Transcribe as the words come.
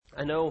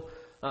I know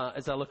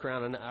as I look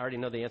around, and I already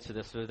know the answer to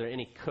this, are there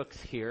any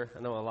cooks here?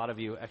 I know a lot of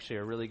you actually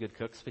are really good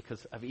cooks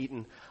because I've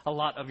eaten a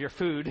lot of your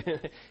food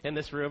in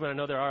this room, and I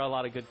know there are a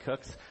lot of good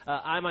cooks.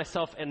 I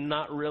myself am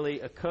not really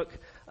a cook.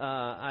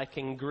 I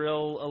can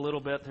grill a little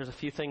bit. There's a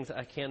few things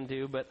I can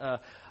do,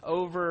 but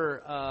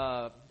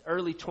over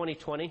early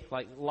 2020,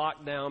 like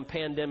lockdown,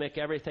 pandemic,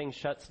 everything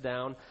shuts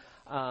down.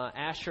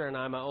 Asher and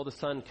I, my oldest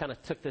son, kind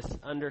of took this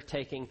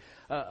undertaking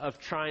of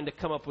trying to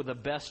come up with the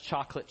best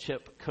chocolate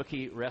chip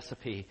cookie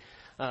recipe.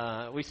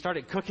 We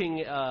started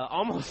cooking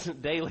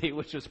almost daily,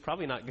 which was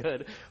probably not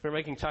good. We were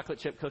making chocolate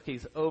chip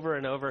cookies over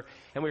and over,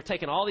 and we were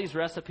taking all these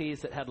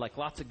recipes that had like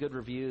lots of good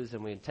reviews,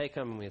 and we'd take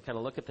them and we'd kind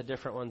of look at the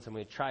different ones, and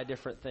we'd try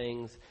different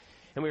things.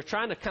 And we were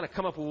trying to kind of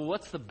come up with, well,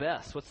 what's the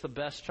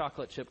best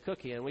chocolate chip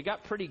cookie? And we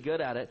got pretty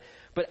good at it.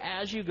 But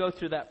as you go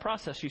through that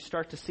process, you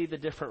start to see the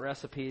different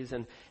recipes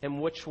and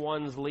which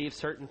ones leave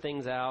certain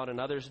things out, and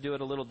others do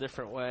it a little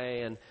different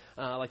way. And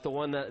like the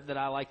one that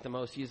I like the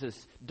most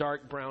uses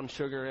dark brown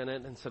sugar in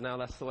it. And so now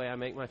that's the way I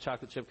make my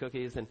chocolate chip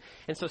cookies. And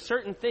so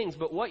certain things,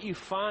 but what you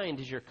find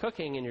as you're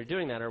cooking and you're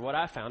doing that, or what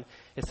I found,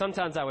 is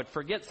sometimes I would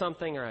forget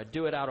something or I'd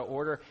do it out of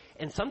order.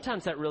 And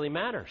sometimes that really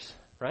matters.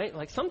 Right?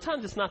 Like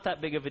sometimes it's not that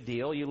big of a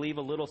deal. You leave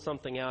a little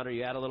something out or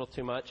you add a little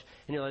too much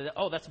and you're like,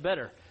 oh, that's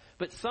better.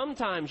 But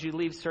sometimes you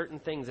leave certain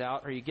things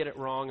out or you get it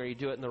wrong or you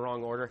do it in the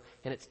wrong order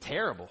and it's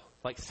terrible.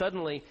 Like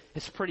suddenly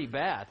it's pretty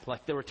bad.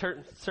 Like there were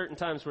certain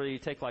times where you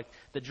take like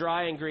the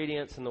dry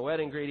ingredients and the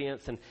wet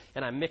ingredients and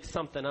I mixed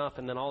something up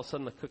and then all of a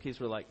sudden the cookies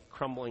were like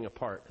crumbling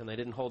apart and they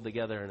didn't hold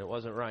together and it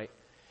wasn't right.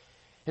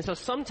 And so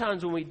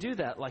sometimes when we do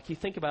that, like you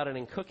think about it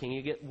in cooking,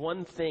 you get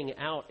one thing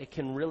out, it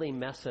can really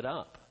mess it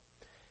up.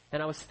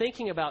 And I was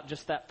thinking about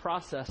just that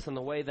process and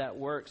the way that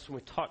works when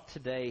we talk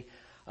today,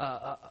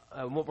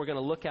 what we're going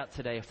to look at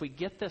today. If we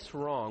get this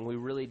wrong, we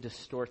really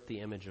distort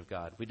the image of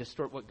God. We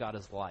distort what God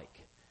is like.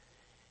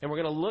 And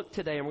we're going to look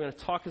today and we're going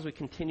to talk as we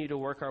continue to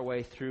work our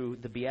way through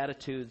the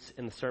Beatitudes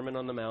in the Sermon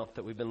on the Mount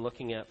that we've been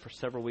looking at for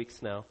several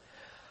weeks now.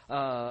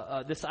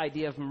 This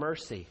idea of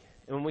mercy.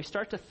 And when we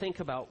start to think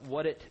about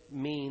what it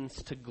means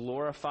to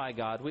glorify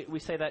God, we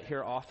say that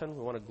here often.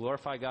 We want to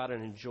glorify God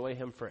and enjoy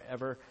Him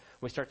forever.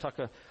 We start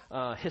talking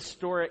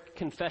historic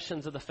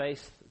confessions of the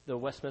faith, the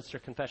Westminster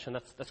Confession.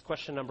 That's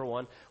question number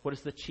one. What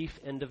is the chief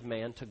end of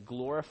man? To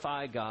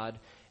glorify God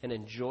and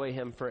enjoy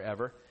Him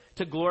forever.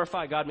 To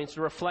glorify God means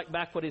to reflect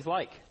back what He's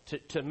like,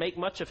 to make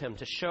much of Him,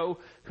 to show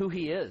who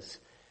He is.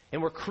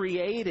 And we're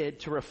created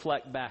to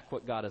reflect back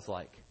what God is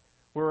like.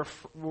 We're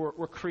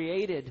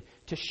created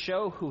to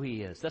show who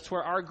He is. That's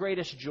where our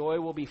greatest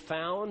joy will be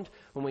found,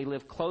 when we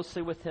live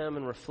closely with Him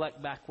and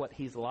reflect back what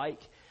He's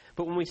like.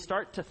 But when we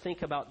start to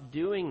think about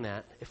doing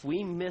that, if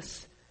we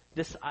miss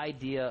this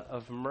idea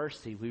of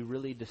mercy, we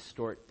really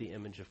distort the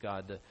image of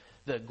God,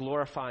 the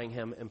glorifying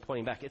Him and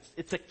pointing back.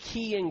 It's a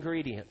key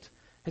ingredient.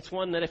 It's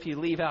one that if you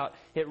leave out,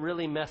 it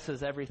really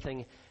messes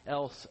everything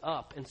else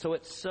up. And so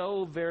it's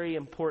so very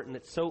important.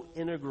 It's so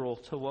integral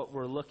to what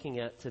we're looking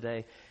at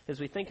today as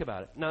we think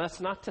about it. Now, that's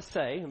not to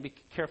say, and be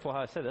careful how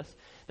I say this,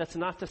 that's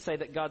not to say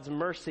that God's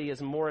mercy is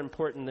more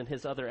important than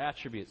His other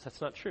attributes.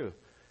 That's not true.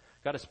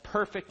 God is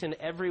perfect in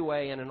every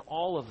way and in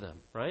all of them,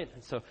 right?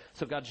 And so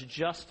God's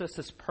justice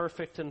is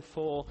perfect and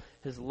full.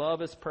 His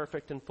love is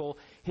perfect and full.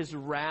 His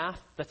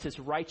wrath, that's His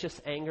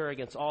righteous anger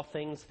against all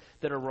things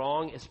that are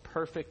wrong, is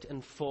perfect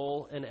and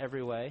full in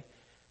every way.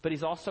 But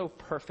He's also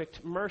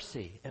perfect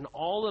mercy. And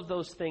all of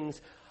those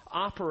things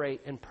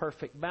operate in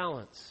perfect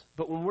balance.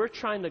 But when we're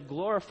trying to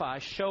glorify,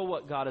 show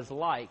what God is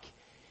like,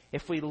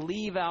 if we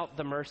leave out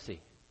the mercy,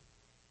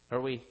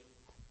 or we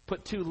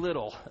put too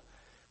little,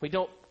 we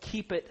don't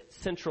keep it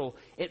central,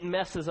 it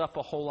messes up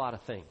a whole lot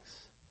of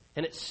things.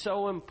 And it's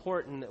so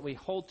important that we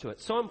hold to it.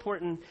 So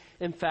important,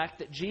 in fact,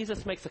 that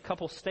Jesus makes a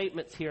couple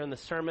statements here in the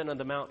Sermon on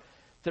the Mount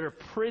that are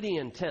pretty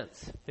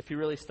intense, if you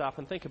really stop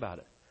and think about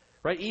it.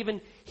 Right?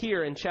 Even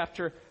here in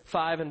chapter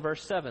 5 and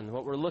verse 7,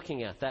 what we're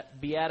looking at, that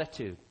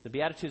beatitude. The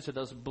Beatitudes are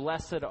those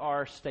blessed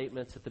are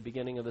statements at the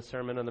beginning of the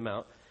Sermon on the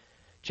Mount.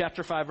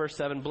 Chapter 5, verse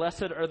 7,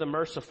 blessed are the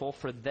merciful,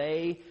 for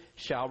they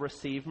shall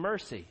receive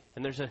mercy.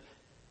 And there's a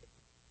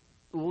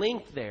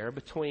link there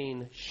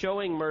between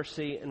showing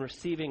mercy and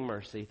receiving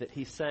mercy, that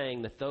he's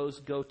saying that those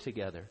go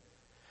together.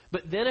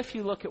 But then if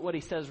you look at what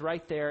he says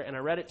right there, and I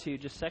read it to you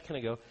just a second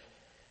ago,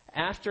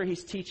 after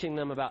he's teaching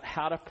them about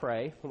how to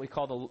pray, what we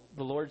call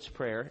the Lord's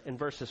Prayer, in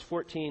verses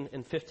 14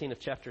 and 15 of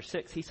chapter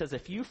 6, he says,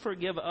 if you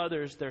forgive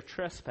others their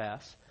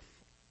trespass,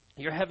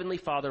 your heavenly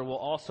Father will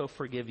also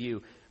forgive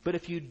you. But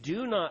if you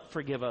do not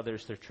forgive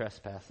others their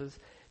trespasses,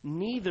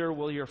 neither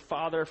will your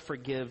Father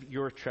forgive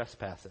your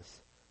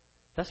trespasses.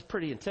 That's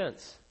pretty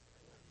intense.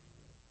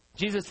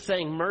 Jesus is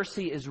saying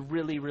mercy is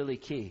really, really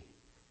key.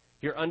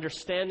 Your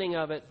understanding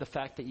of it, the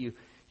fact that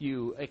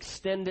you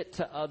extend it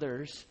to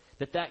others,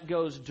 that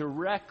goes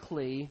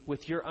directly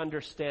with your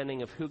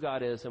understanding of who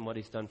God is and what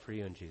He's done for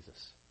you in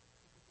Jesus.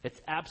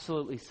 It's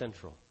absolutely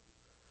central.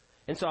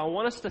 And so I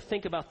want us to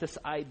think about this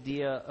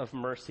idea of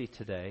mercy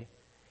today.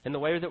 And the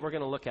way that we're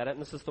going to look at it,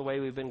 and this is the way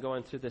we've been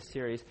going through this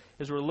series,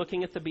 is we're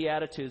looking at the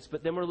Beatitudes,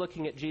 but then we're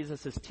looking at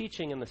Jesus'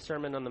 teaching in the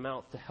Sermon on the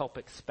Mount to help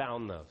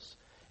expound those.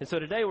 And so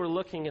today we're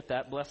looking at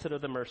that. Blessed are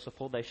the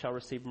merciful, they shall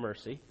receive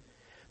mercy.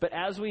 But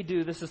as we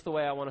do, this is the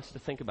way I want us to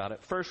think about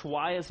it. First,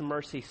 why is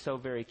mercy so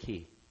very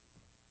key?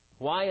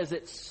 Why is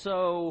it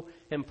so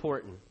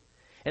important?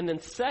 And then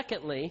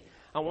secondly,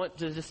 I want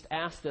to just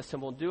ask this,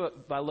 and we'll do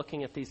it by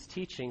looking at these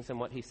teachings and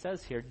what he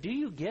says here. Do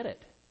you get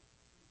it?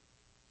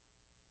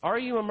 Are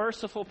you a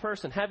merciful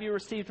person? Have you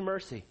received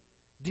mercy?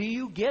 Do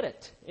you get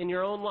it in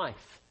your own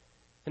life?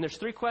 And there's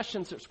 3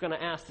 questions that we're going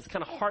to ask. It's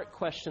kind of heart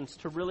questions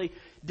to really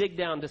dig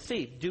down to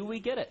see. Do we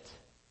get it?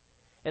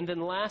 And then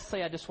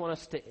lastly, I just want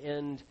us to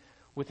end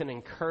with an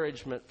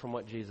encouragement from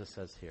what Jesus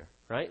says here.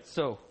 Right?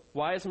 So,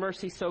 why is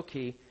mercy so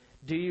key?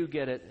 Do you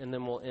get it? And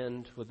then we'll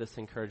end with this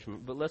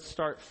encouragement. But let's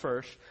start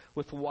first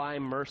with why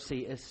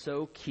mercy is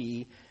so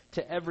key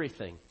to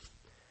everything.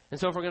 And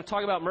so if we're going to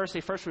talk about mercy,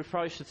 first we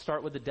probably should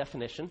start with the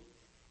definition.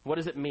 What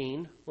does it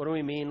mean? What do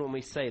we mean when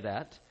we say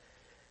that?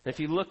 And if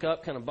you look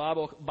up kind of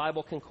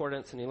Bible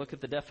concordance and you look at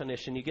the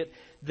definition, you get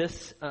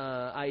this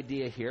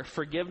idea here.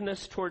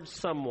 Forgiveness towards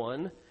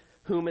someone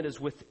whom it is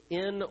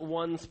within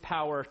one's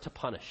power to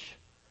punish.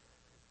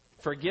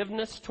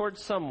 Forgiveness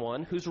towards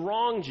someone who's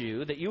wronged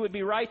you, that you would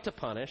be right to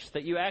punish,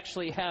 that you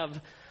actually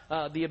have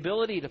the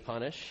ability to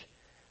punish,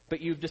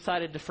 but you've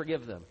decided to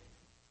forgive them.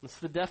 That's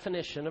the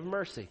definition of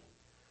mercy.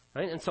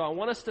 Right? And so I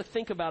want us to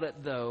think about it,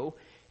 though,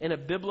 in a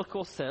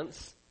biblical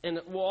sense. And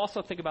we'll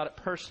also think about it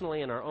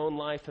personally in our own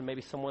life and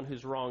maybe someone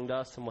who's wronged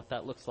us and what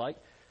that looks like.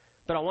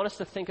 But I want us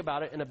to think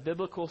about it in a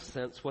biblical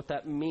sense, what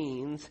that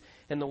means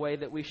and the way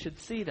that we should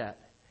see that.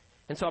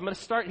 And so I'm going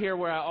to start here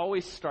where I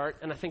always start,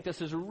 and I think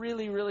this is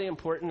really, really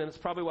important, and it's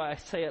probably why I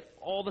say it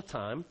all the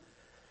time.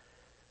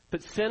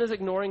 But sin is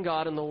ignoring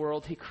God and the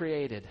world He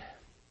created.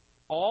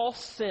 All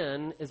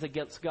sin is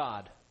against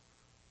God.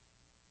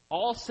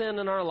 All sin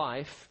in our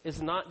life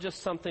is not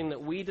just something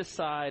that we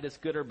decide is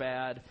good or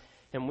bad,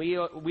 and we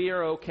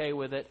are okay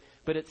with it,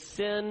 but it's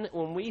sin.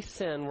 When we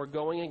sin, we're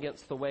going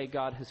against the way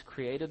God has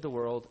created the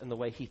world and the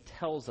way He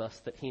tells us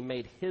that He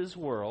made His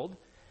world,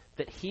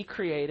 that He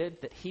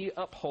created, that He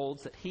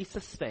upholds, that He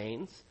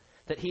sustains,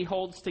 that He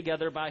holds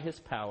together by His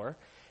power.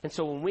 And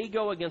so when we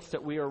go against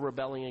it, we are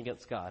rebelling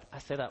against God. I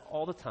say that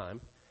all the time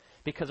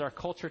because our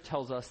culture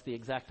tells us the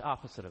exact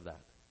opposite of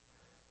that.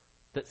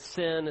 That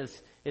sin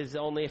is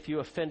only if you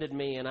offended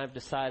me and I've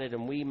decided,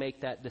 and we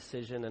make that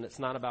decision, and it's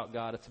not about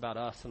God, it's about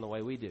us and the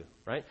way we do,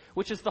 right?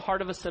 Which is the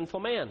heart of a sinful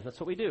man. That's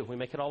what we do. We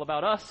make it all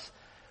about us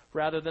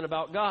rather than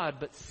about God.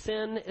 But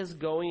sin is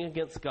going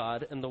against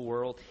God and the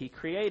world He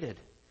created.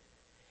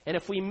 And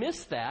if we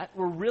miss that,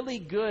 we're really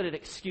good at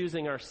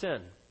excusing our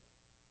sin.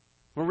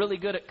 We're really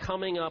good at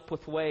coming up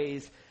with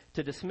ways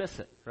to dismiss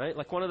it, right?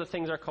 Like one of the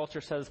things our culture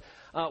says,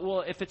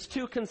 well, if it's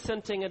 2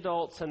 consenting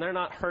adults and they're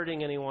not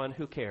hurting anyone,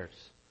 who cares?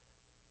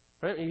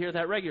 Right? You hear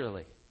that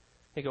regularly.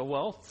 They go,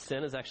 well,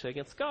 sin is actually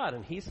against God,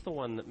 and He's the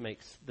one that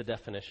makes the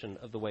definition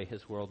of the way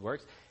His world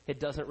works. It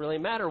doesn't really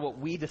matter what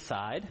we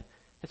decide.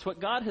 It's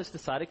what God has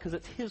decided because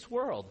it's His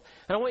world.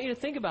 And I want you to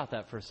think about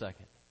that for a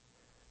second.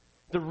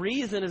 The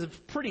reason is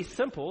pretty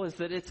simple, is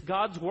that it's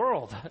God's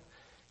world.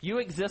 You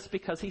exist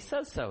because He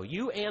says so.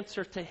 You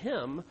answer to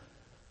Him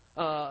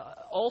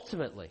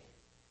ultimately.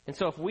 And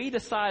so if we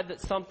decide that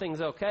something's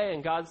okay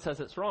and God says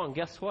it's wrong,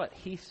 guess what?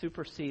 He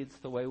supersedes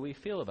the way we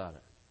feel about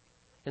it.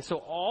 And so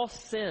all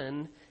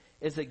sin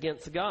is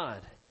against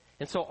God.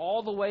 And so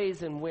all the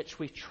ways in which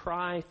we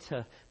try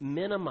to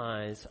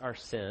minimize our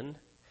sin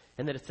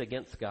and that it's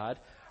against God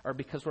are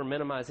because we're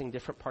minimizing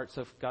different parts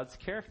of God's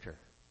character.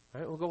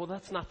 Right? We'll go, well,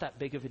 that's not that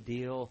big of a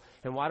deal.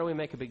 And why do we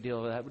make a big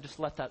deal of that? We'll just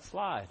let that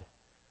slide.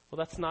 Well,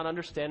 that's not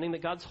understanding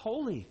that God's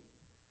holy.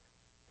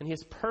 And He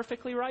is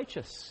perfectly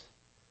righteous.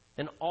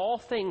 And all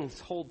things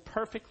hold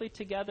perfectly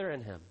together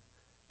in Him.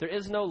 There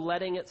is no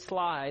letting it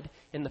slide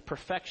in the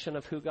perfection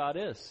of who God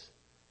is.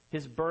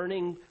 His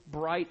burning,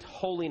 bright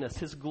holiness,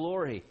 His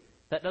glory.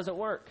 That doesn't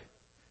work.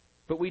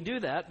 But we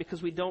do that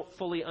because we don't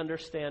fully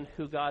understand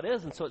who God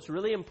is. And so it's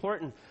really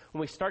important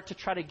when we start to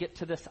try to get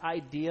to this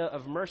idea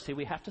of mercy,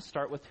 we have to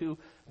start with who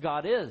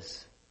God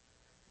is.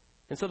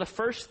 And so the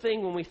first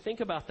thing when we think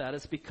about that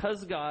is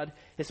because God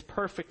is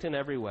perfect in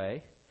every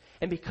way,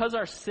 and because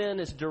our sin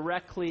is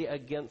directly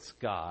against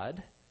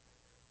God,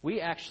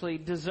 we actually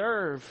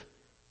deserve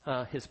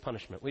His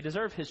punishment. We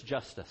deserve His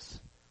justice.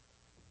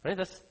 Right?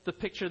 That's the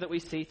picture that we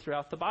see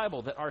throughout the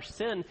Bible, that our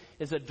sin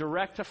is a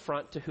direct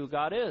affront to who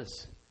God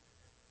is.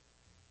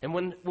 And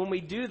when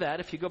we do that,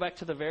 if you go back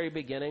to the very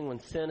beginning, when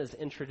sin is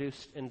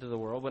introduced into the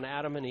world, when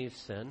Adam and Eve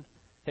sin,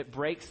 it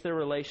breaks their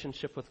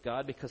relationship with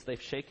God because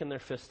they've shaken their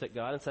fist at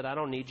God and said, I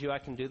don't need you, I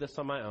can do this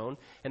on my own.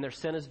 And their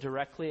sin is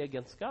directly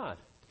against God.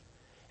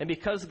 And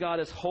because God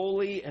is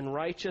holy and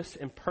righteous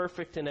and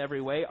perfect in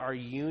every way, our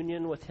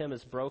union with Him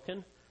is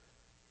broken.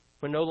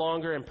 We're no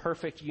longer in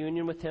perfect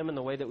union with Him in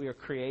the way that we are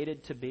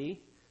created to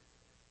be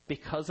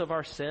because of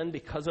our sin,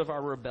 because of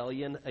our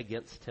rebellion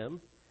against Him.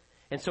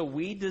 And so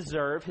we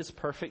deserve His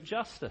perfect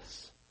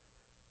justice.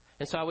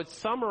 And so I would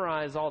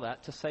summarize all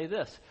that to say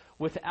this.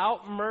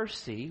 Without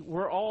mercy,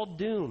 we're all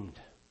doomed.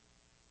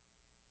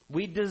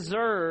 We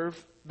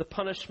deserve the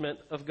punishment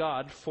of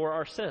God for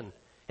our sin.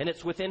 And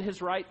it's within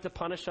his right to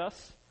punish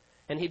us,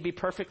 and he'd be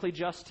perfectly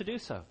just to do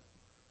so.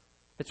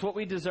 It's what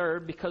we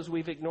deserve because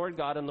we've ignored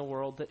God in the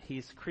world that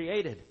he's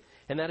created.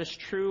 And that is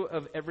true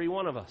of every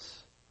one of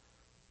us.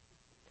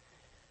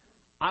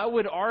 I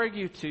would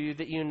argue to you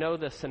that you know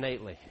this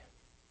innately.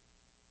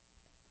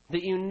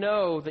 That you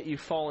know that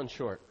you've fallen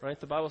short, right?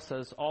 The Bible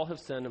says all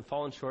have sinned and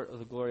fallen short of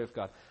the glory of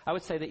God. I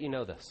would say that you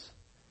know this.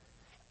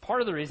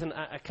 Part of the reason,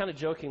 I kind of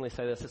jokingly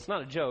say this, it's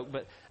not a joke,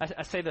 but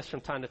I say this from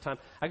time to time.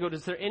 I go,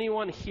 is there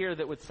anyone here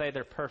that would say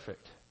they're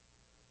perfect?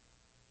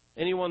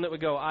 Anyone that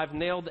would go, I've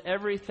nailed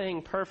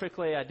everything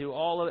perfectly, I do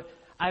all of it.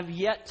 I've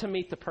yet to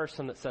meet the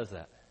person that says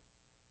that.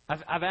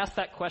 I've asked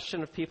that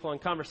question of people in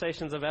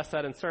conversations, I've asked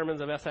that in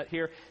sermons, I've asked that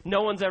here.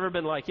 No one's ever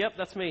been like, yep,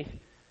 that's me.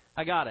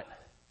 I got it.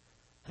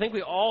 I think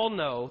we all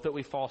know that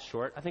we fall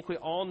short. I think we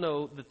all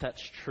know that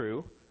that's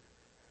true.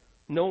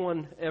 No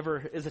one ever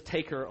is a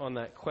taker on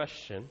that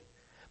question.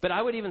 But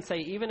I would even say,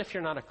 even if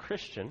you're not a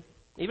Christian,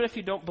 even if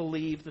you don't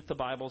believe that the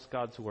Bible's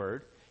God's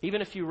Word,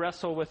 even if you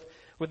wrestle with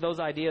those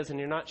ideas and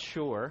you're not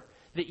sure,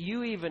 that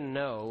you even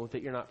know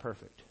that you're not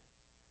perfect.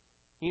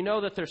 You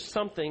know that there's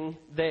something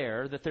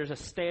there, that there's a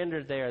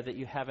standard there that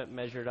you haven't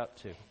measured up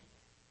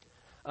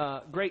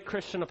to. Great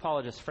Christian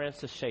apologist,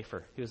 Francis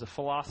Schaeffer. He was a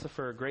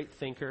philosopher, a great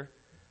thinker.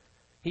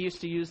 He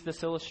used to use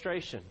this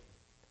illustration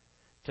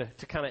to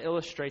kind of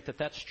illustrate that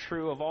that's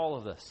true of all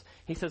of this.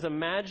 He says,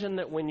 imagine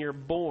that when you're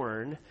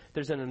born,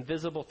 there's an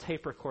invisible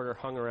tape recorder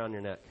hung around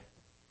your neck.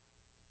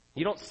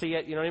 You don't see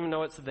it, you don't even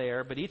know it's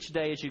there, but each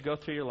day as you go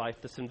through your life,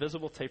 this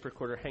invisible tape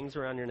recorder hangs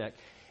around your neck.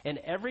 And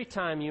every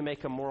time you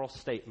make a moral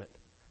statement,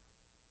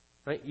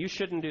 right, you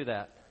shouldn't do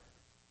that.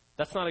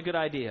 That's not a good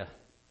idea.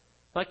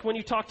 Like when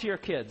you talk to your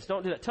kids,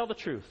 don't do that. Tell the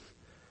truth.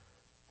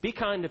 Be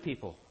kind to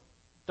people.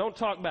 Don't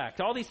talk back.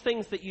 All these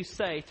things that you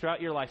say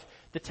throughout your life,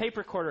 the tape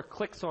recorder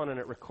clicks on and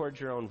it records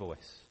your own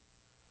voice.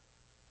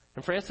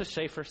 And Francis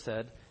Schaeffer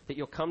said that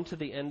you'll come to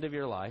the end of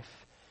your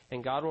life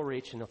and God will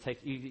reach and he'll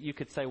take you. You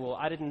could say, well,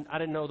 I didn't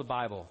know the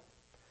Bible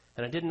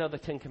and I didn't know the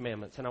Ten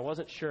Commandments and I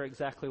wasn't sure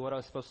exactly what I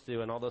was supposed to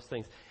do and all those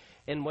things.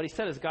 And what he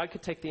said is God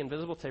could take the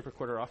invisible tape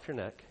recorder off your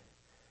neck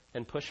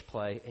and push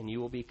play and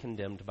you will be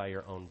condemned by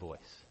your own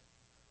voice.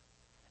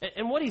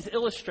 And what he's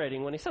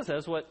illustrating when he says that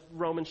is what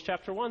Romans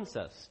chapter 1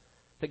 says.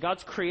 That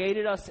God's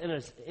created us in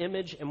his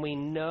image, and we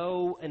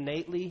know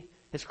innately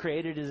has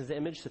created in his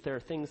image that there are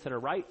things that are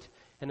right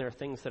and there are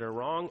things that are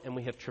wrong, and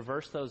we have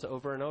traversed those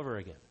over and over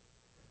again.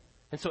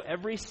 And so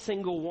every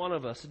single one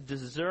of us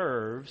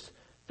deserves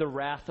the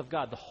wrath of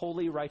God, the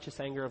holy, righteous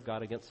anger of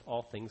God against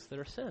all things that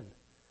are sin.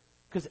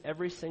 Because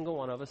every single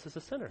one of us is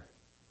a sinner.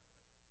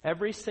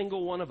 Every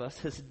single one of us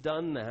has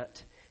done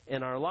that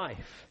in our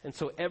life. And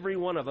so every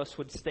one of us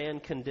would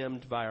stand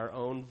condemned by our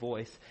own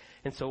voice.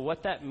 And so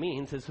what that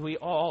means is we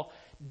all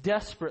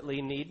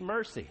desperately need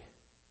mercy.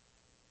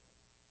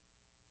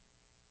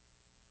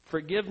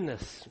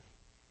 Forgiveness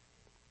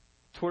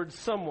towards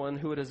someone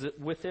who it is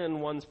within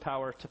one's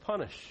power to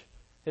punish.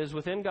 It is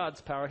within God's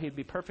power. He'd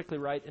be perfectly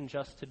right and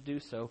just to do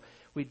so.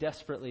 We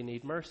desperately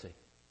need mercy.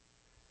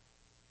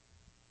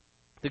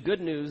 The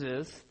good news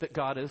is that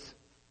God is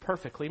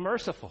perfectly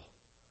merciful.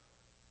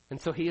 And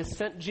so he has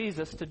sent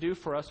Jesus to do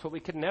for us what we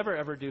could never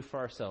ever do for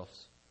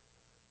ourselves.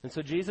 And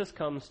so Jesus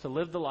comes to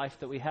live the life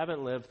that we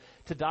haven't lived,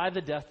 to die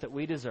the death that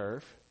we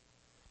deserve,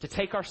 to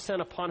take our sin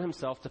upon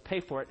himself, to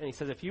pay for it. And he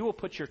says, if you will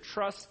put your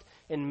trust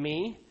in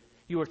me,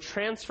 you will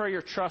transfer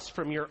your trust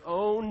from your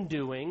own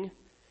doing,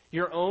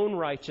 your own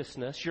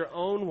righteousness, your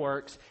own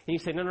works. And you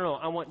say, no,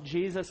 I want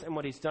Jesus and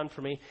what he's done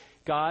for me.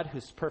 God,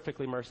 who's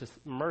perfectly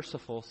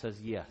merciful,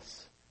 says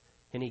yes.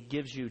 And he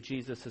gives you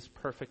Jesus'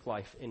 perfect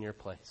life in your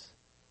place.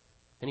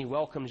 And he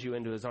welcomes you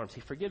into his arms. He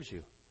forgives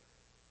you.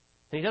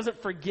 And he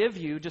doesn't forgive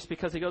you just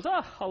because he goes,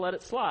 I'll let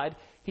it slide.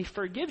 He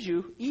forgives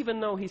you even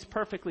though he's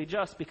perfectly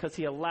just because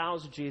he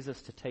allows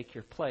Jesus to take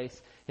your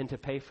place and to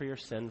pay for your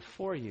sin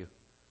for you.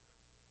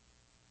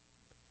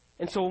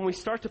 And so when we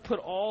start to put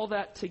all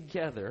that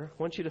together,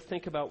 I want you to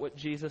think about what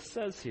Jesus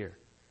says here.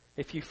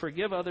 If you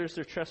forgive others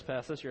their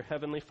trespasses, your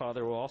heavenly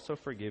Father will also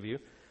forgive you.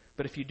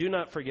 But if you do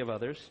not forgive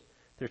others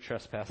their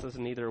trespasses,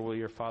 neither will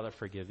your Father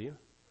forgive you.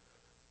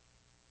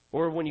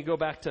 Or when you go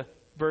back to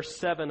verse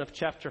 7 of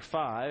chapter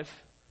 5,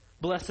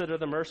 blessed are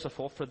the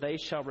merciful, for they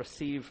shall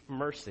receive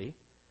mercy.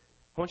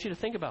 I want you to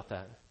think about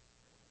that.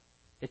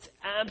 It's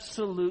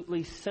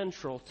absolutely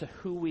central to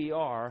who we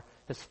are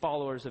as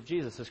followers of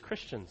Jesus, as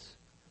Christians,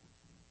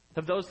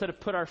 of those that have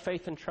put our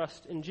faith and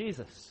trust in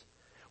Jesus.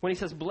 When he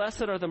says,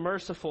 blessed are the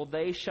merciful,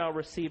 they shall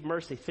receive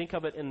mercy, think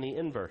of it in the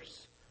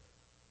inverse.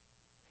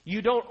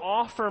 You don't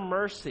offer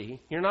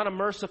mercy, you're not a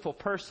merciful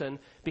person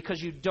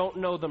because you don't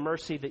know the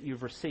mercy that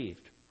you've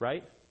received,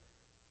 right?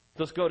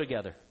 Those go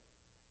together.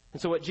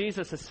 And so what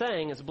Jesus is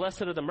saying is,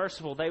 blessed are the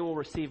merciful, they will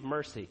receive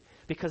mercy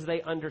because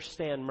they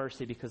understand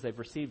mercy because they've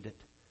received it.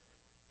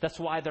 That's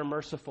why they're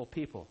merciful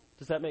people.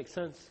 Does that make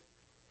sense?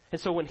 And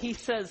so when he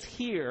says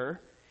here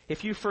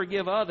If you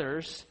forgive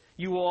others,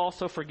 you will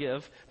also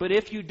forgive. But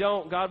if you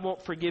don't, God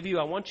won't forgive you.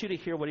 I want you to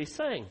hear what he's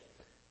saying.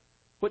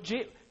 What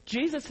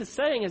Jesus is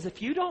saying is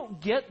if you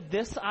don't get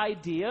this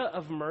idea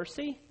of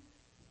mercy,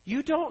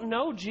 you don't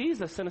know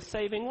Jesus in a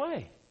saving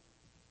way.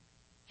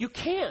 You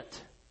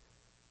can't.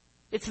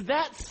 It's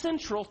that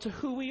central to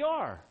who we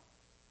are.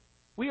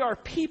 We are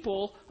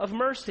people of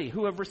mercy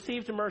who have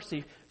received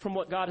mercy from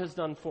what God has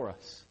done for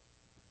us.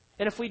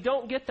 And if we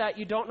don't get that,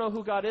 you don't know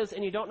who God is,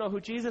 and you don't know who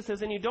Jesus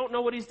is, and you don't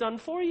know what he's done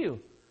for you.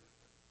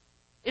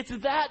 It's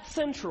that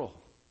central.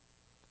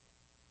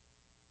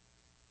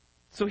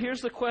 So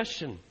here's the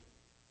question.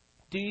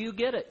 Do you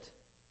get it?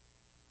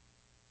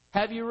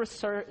 Have you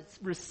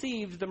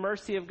received the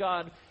mercy of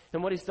God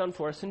and what he's done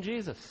for us in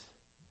Jesus?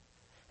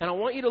 And I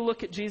want you to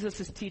look at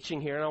Jesus' teaching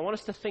here, and I want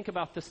us to think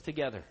about this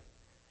together.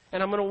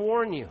 And I'm going to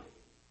warn you.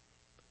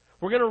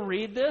 We're going to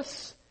read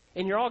this,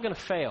 and you're all going to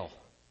fail.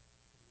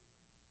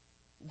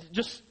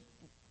 Just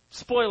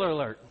spoiler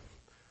alert.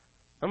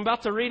 I'm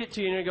about to read it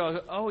to you, and you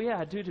go, oh yeah,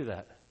 I do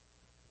that.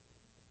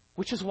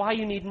 Which is why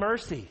you need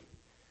mercy.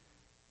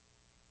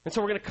 And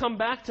so we're going to come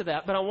back to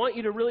that, but I want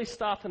you to really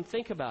stop and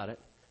think about it.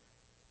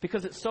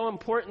 Because it's so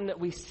important that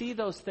we see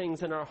those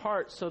things in our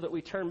hearts so that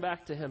we turn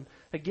back to him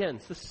again.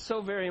 So this is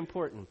so very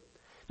important.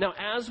 Now,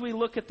 as we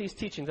look at these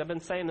teachings, I've been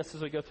saying this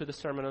as we go through the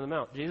Sermon on the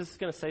Mount. Jesus is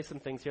going to say some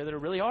things here that are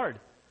really hard.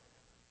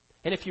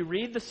 And if you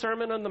read the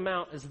Sermon on the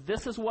Mount as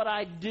this is what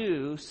I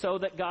do so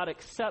that God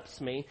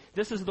accepts me,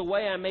 this is the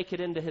way I make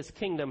it into his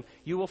kingdom,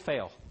 you will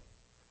fail.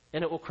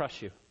 And it will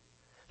crush you.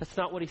 That's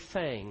not what he's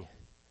saying.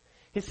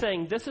 He's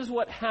saying this is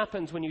what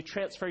happens when you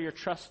transfer your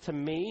trust to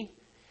me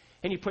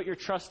and you put your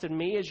trust in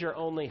me as your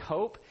only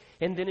hope.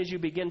 And then as you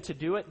begin to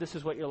do it, this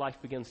is what your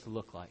life begins to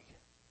look like.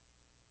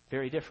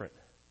 Very different.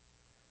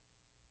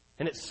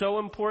 And it's so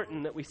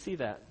important that we see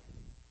that.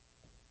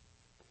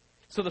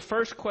 So the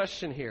first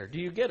question here, do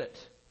you get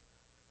it?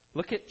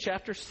 Look at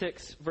chapter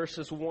 6,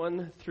 verses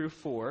 1 through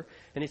 4.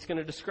 And he's going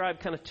to describe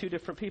kind of two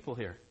different people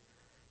here.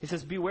 He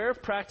says, beware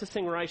of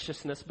practicing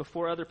righteousness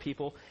before other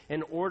people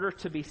in order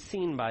to be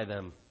seen by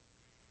them.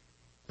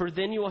 For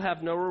then you will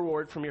have no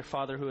reward from your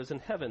Father who is in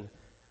heaven.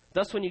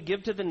 Thus, when you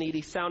give to the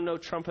needy, sound no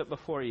trumpet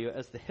before you,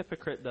 as the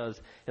hypocrite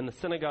does in the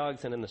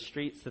synagogues and in the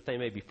streets, that they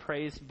may be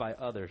praised by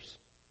others.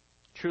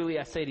 Truly,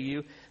 I say to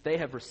you, they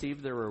have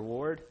received their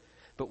reward.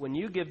 But when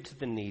you give to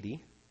the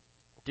needy,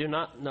 do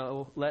not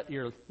let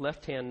your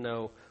left hand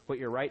know what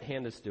your right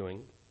hand is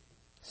doing,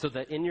 so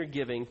that in your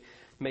giving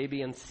may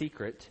be in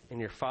secret, and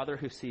your Father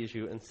who sees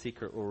you in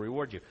secret will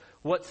reward you.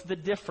 What's the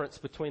difference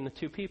between the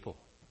two people?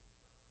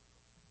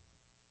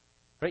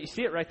 Right, you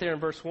see it right there in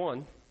verse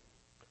 1.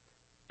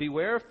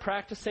 Beware of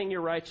practicing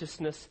your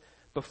righteousness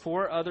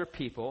before other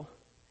people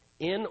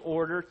in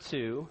order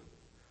to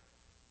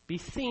be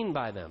seen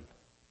by them.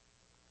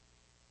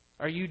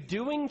 Are you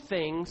doing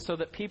things so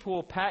that people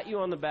will pat you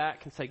on the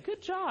back and say,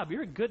 good job,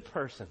 you're a good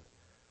person?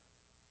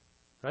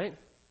 Right?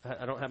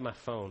 I don't have my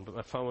phone, but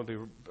my phone would be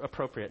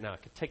appropriate now. I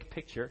could take a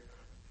picture.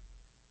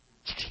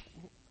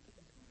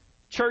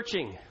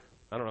 Churching.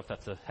 I don't know if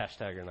that's a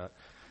hashtag or not.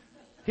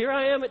 Here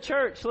I am at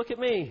church. Look at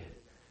me.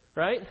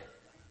 Right?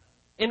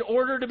 In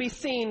order to be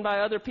seen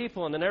by other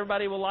people. And then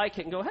everybody will like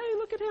it and go, hey,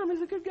 look at him.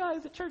 He's a good guy.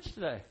 He's at church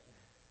today.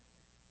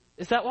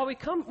 Is that why we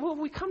come? Well,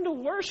 we come to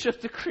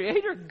worship the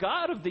Creator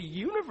God of the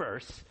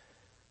universe.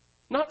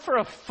 Not for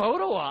a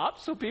photo op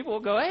so people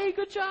will go, hey,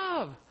 good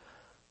job.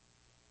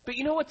 But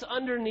you know what's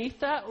underneath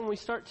that when we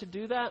start to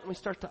do that and we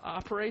start to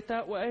operate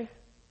that way?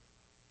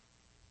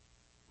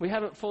 We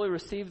haven't fully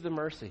received the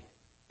mercy,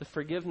 the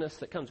forgiveness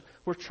that comes.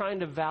 We're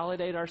trying to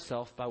validate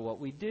ourselves by what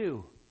we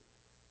do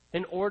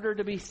in order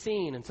to be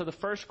seen. And so the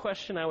first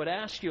question I would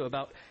ask you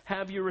about,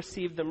 have you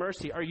received the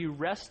mercy? Are you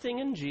resting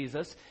in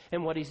Jesus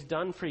and what he's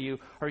done for you?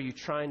 Or are you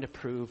trying to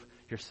prove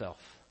yourself?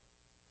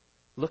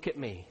 Look at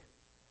me.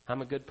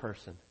 I'm a good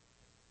person.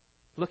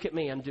 Look at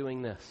me. I'm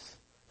doing this.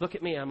 Look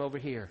at me. I'm over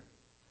here.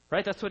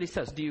 Right? That's what he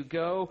says. Do you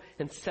go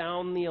and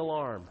sound the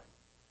alarm?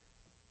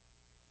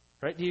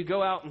 Right? Do you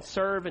go out and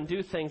serve and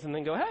do things and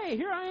then go, hey,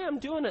 here I am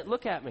doing it.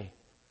 Look at me.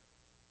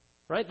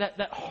 Right?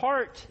 That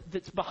heart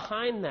that's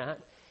behind that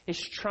is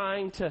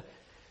trying to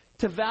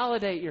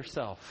validate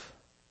yourself.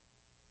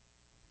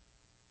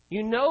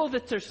 You know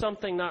that there's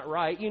something not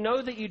right. You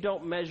know that you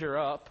don't measure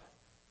up.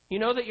 You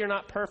know that you're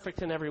not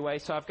perfect in every way,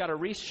 so I've got to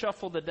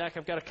reshuffle the deck.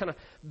 I've got to kind of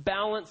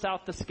balance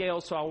out the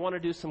scales, so I want to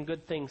do some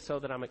good things so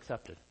that I'm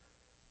accepted.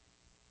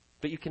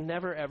 But you can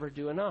never, ever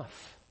do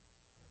enough.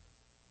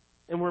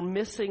 And we're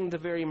missing the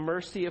very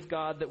mercy of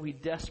God that we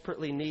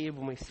desperately need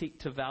when we seek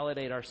to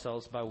validate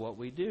ourselves by what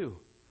we do.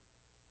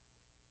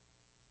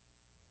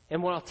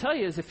 And what I'll tell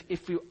you is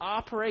if you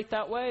operate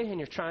that way and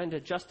you're trying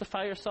to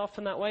justify yourself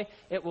in that way,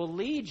 it will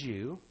lead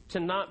you to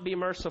not be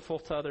merciful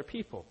to other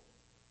people.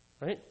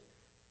 Right?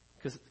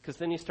 Because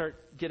then you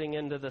start getting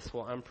into this,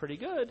 well, I'm pretty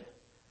good,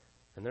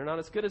 and they're not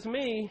as good as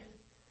me.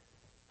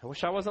 I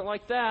wish I wasn't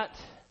like that.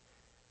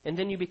 And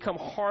then you become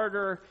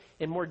harder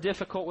and more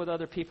difficult with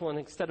other people, and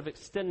instead of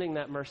extending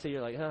that mercy,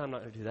 you're like, oh, I'm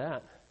not going to do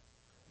that.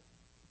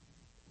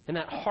 And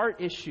that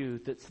heart issue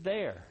that's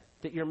there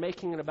that you're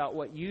making it about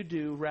what you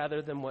do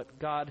rather than what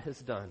God has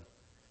done.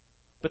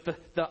 But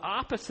the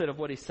opposite of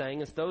what he's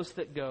saying is those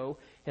that go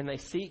and they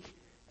seek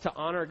to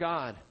honor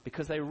God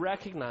because they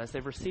recognize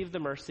they've received the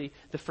mercy,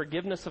 the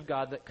forgiveness of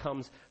God that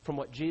comes from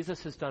what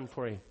Jesus has done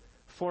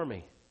for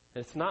me.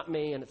 And it's not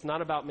me, and it's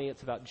not about me.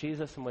 It's about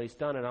Jesus and what he's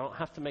done, and I don't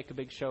have to make a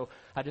big show.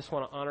 I just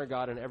want to honor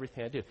God in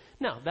everything I do.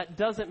 Now, that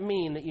doesn't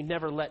mean that you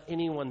never let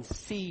anyone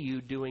see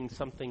you doing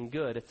something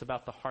good. It's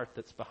about the heart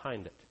that's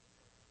behind it.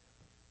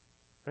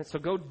 Right? So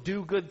go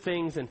do good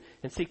things and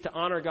seek to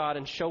honor God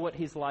and show what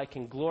he's like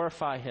and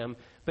glorify him,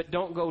 but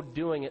don't go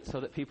doing it so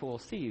that people will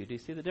see you. Do you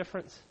see the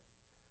difference?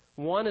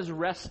 One is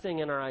resting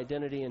in our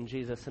identity in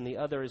Jesus, and the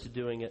other is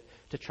doing it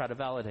to try to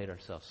validate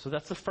ourselves. So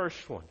that's the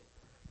first one.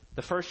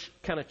 The first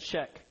kind of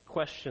check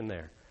question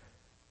there.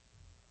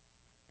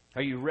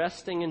 Are you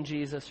resting in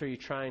Jesus, or are you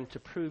trying to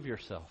prove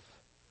yourself?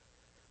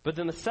 But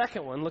then the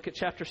second one, look at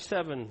chapter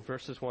 7,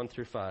 verses 1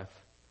 through 5.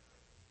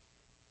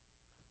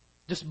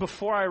 Just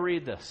before I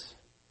read this,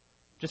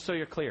 just so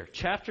you're clear,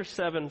 chapter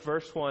 7,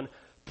 verse 1,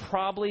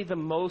 probably the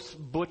most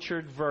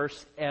butchered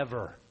verse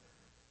ever.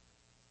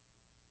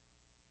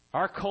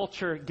 Our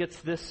culture gets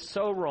this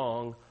so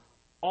wrong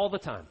all the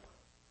time.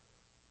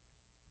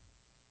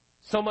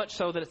 So much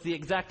so that it's the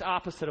exact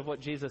opposite of what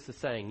Jesus is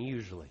saying,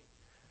 usually.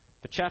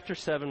 But chapter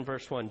 7,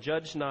 verse 1,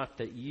 judge not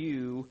that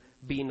you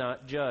be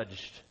not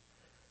judged.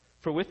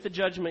 For with the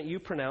judgment you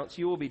pronounce,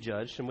 you will be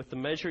judged, and with the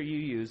measure you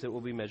use, it will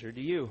be measured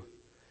to you.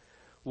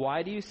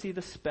 Why do you see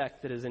the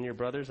speck that is in your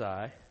brother's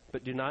eye,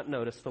 but do not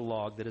notice the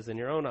log that is in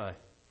your own eye?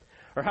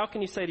 Or how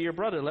can you say to your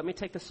brother, let me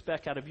take the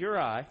speck out of your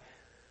eye,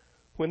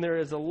 when there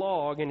is a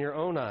log in your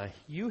own eye?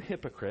 You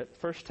hypocrite,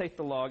 first take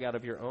the log out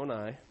of your own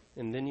eye,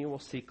 and then you will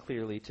see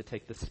clearly to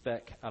take the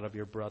speck out of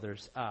your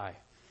brother's eye.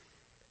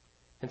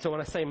 And so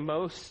when I say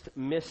most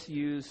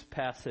misused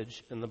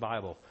passage in the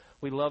Bible,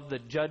 we love the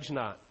judge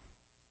not.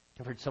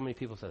 I've heard so many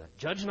people say that.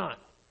 Judge not.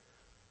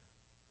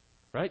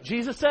 Right?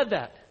 Jesus said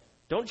that.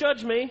 Don't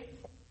judge me.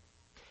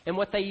 And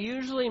what they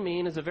usually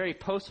mean is a very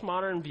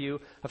postmodern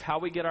view of how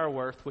we get our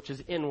worth, which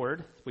is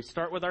inward. We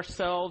start with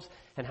ourselves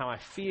and how I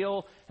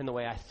feel and the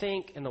way I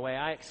think and the way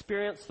I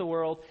experience the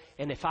world.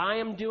 And if I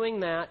am doing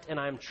that and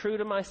I'm true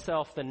to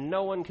myself, then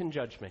no one can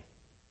judge me.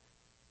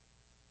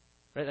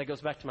 Right? That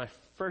goes back to my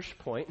first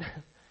point.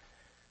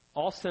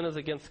 All sin is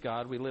against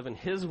God. We live in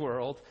his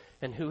world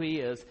and who he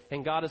is,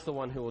 and God is the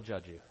one who will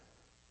judge you.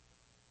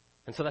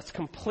 And so that's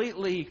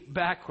completely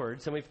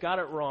backwards, and we've got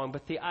it wrong.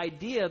 But the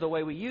idea, the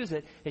way we use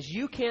it, is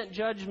you can't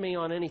judge me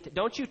on anything.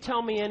 Don't you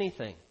tell me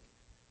anything.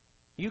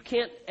 You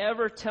can't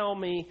ever tell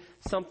me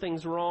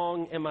something's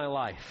wrong in my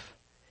life.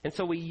 And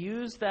so we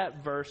use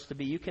that verse to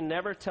be, you can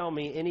never tell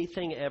me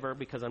anything ever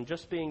because I'm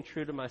just being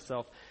true to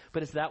myself.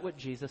 But is that what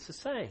Jesus is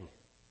saying?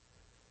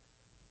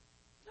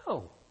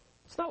 No,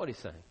 it's not what he's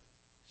saying.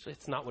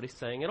 It's not what he's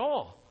saying at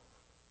all.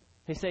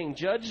 He's saying,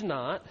 judge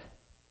not,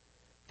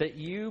 that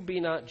you be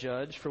not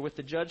judged, for with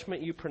the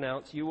judgment you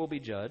pronounce, you will be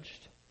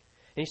judged.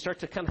 And you start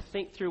to kind of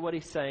think through what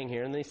he's saying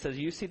here. And then he says,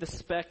 you see the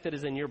speck that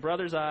is in your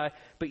brother's eye,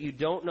 but you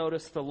don't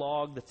notice the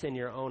log that's in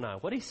your own eye.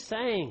 What he's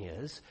saying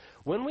is,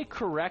 when we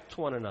correct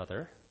one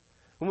another,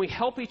 when we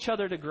help each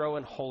other to grow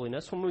in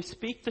holiness, when we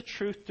speak the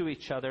truth to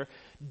each other,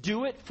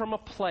 do it from a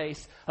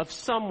place of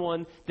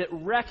someone that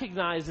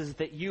recognizes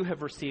that you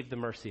have received the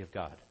mercy of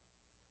God.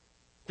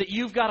 That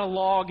you've got a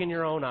log in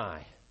your own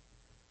eye.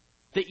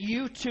 That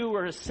you too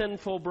are a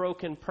sinful,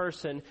 broken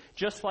person,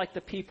 just like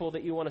the people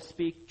that you want to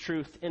speak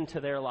truth into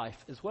their life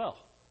as well.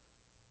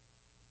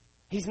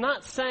 He's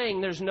not saying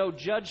there's no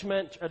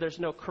judgment or there's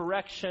no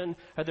correction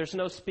or there's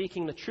no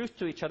speaking the truth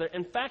to each other.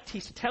 In fact,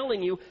 he's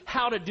telling you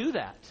how to do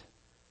that.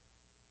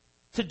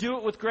 To do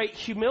it with great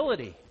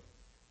humility.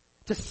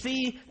 To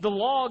see the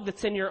log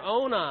that's in your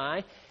own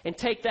eye and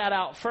take that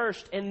out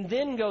first and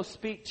then go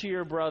speak to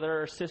your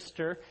brother or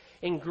sister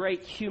in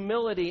great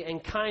humility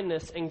and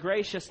kindness and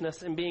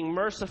graciousness and being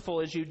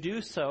merciful as you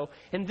do so,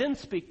 and then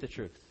speak the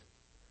truth.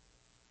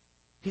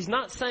 He's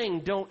not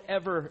saying don't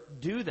ever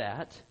do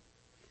that,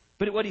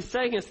 but what he's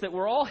saying is that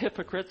we're all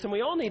hypocrites and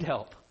we all need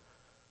help.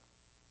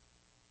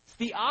 It's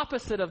the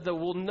opposite of the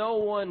will no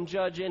one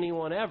judge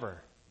anyone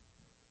ever.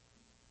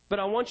 But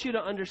I want you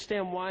to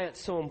understand why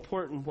it's so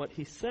important what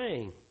he's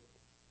saying.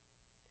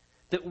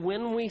 That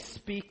when we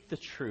speak the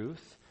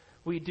truth,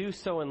 we do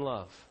so in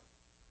love.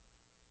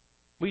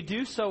 We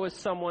do so as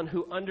someone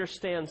who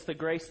understands the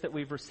grace that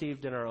we've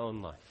received in our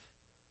own life.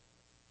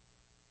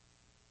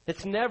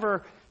 It's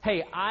never,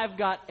 hey, I've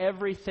got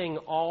everything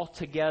all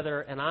together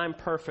and I'm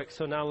perfect,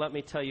 so now let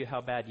me tell you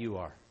how bad you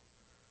are.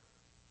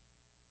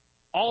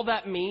 All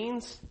that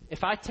means,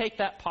 if I take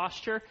that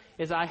posture,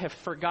 is I have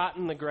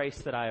forgotten the grace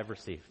that I have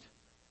received.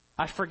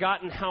 I've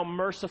forgotten how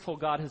merciful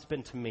God has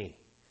been to me.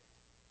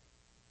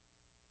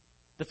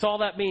 That's all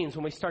that means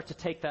when we start to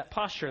take that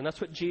posture, and that's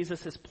what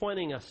Jesus is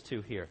pointing us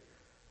to here.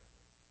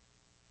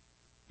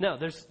 Now,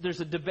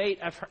 there's a debate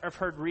I've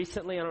heard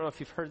recently. I don't know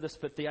if you've heard this,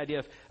 but the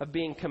idea of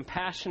being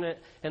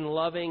compassionate and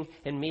loving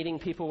and meeting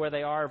people where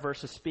they are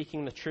versus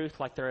speaking the truth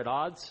like they're at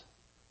odds.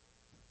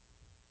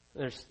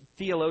 There's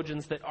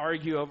theologians that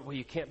argue over, well,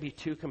 you can't be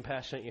too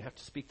compassionate. You have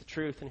to speak the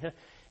truth. And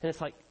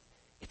it's like,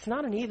 it's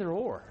not an either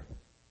or.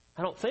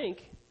 I don't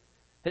think.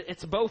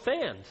 It's both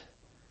and.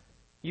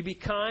 You be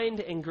kind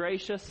and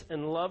gracious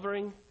and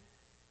loving.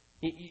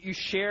 You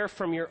share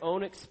from your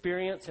own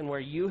experience and where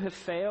you have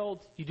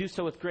failed. You do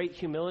so with great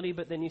humility,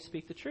 but then you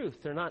speak the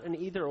truth. They're not an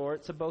either or,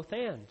 it's a both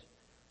and.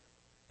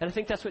 And I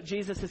think that's what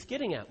Jesus is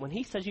getting at. When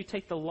he says you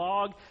take the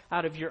log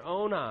out of your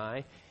own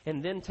eye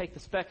and then take the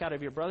speck out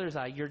of your brother's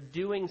eye, you're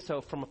doing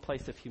so from a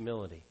place of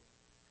humility.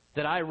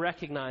 That I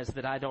recognize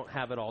that I don't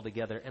have it all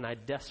together and I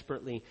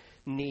desperately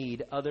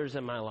need others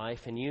in my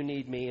life, and you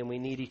need me and we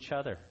need each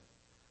other.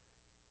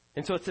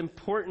 And so it's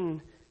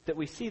important that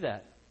we see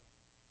that.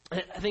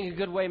 I think a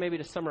good way maybe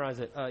to summarize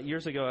it,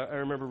 years ago I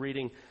remember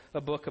reading a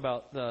book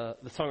about the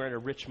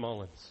songwriter Rich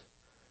Mullins.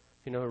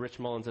 If you know who Rich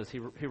Mullins is, he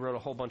wrote a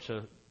whole bunch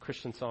of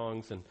Christian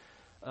songs, and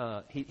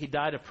he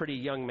died a pretty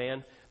young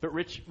man. But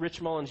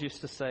Rich Mullins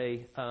used to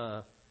say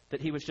that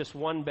he was just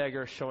one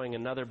beggar showing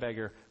another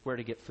beggar where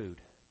to get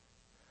food.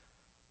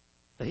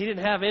 That he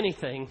didn't have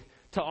anything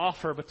to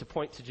offer but to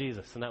point to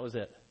Jesus, and that was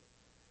it.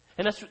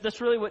 And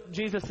that's really what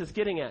Jesus is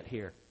getting at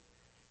here.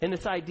 And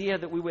this idea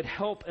that we would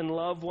help and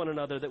love one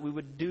another, that we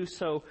would do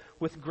so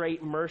with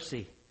great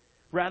mercy,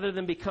 rather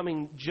than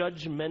becoming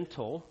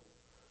judgmental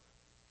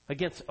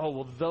against, oh,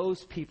 well,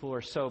 those people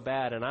are so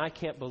bad, and I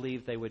can't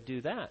believe they would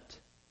do that.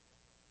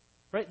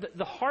 Right?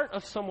 The heart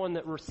of someone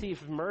that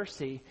receives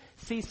mercy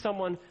sees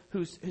someone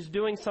who's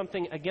doing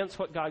something against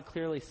what God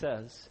clearly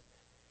says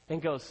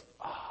and goes,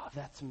 oh,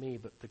 that's me,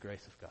 but the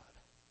grace of God.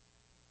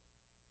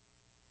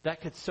 That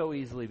could so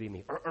easily be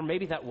me. Or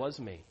maybe that was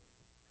me.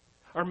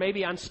 Or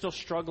maybe I'm still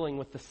struggling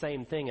with the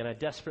same thing and I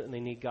desperately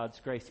need God's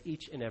grace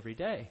each and every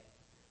day.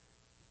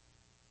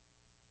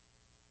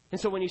 And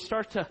so when you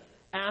start to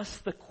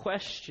ask the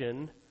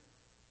question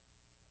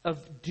of,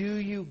 do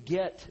you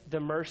get the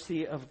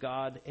mercy of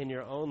God in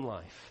your own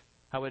life?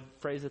 I would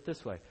phrase it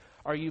this way.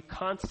 Are you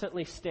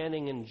constantly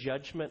standing in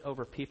judgment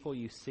over people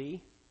you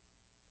see?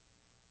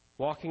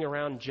 Walking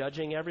around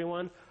judging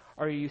everyone?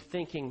 Or are you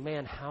thinking,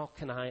 man, how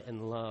can I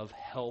in love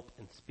help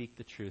and speak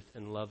the truth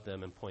and love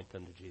them and point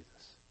them to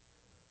Jesus?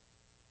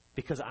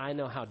 Because I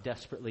know how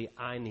desperately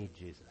I need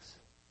Jesus.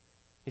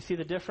 You see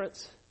the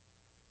difference?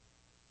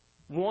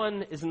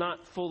 One is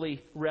not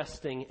fully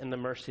resting in the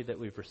mercy that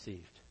we've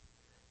received,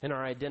 in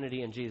our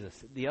identity in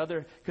Jesus. The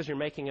other, because you're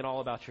making it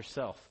all about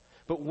yourself.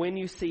 But when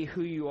you see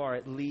who you are,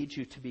 it leads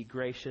you to be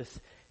gracious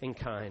and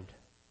kind.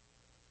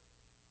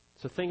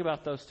 So think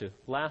about those two.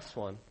 Last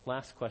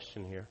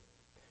question here.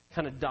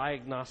 Kind of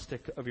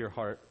diagnostic of your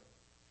heart.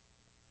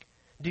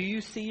 Do you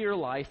see your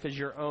life as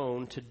your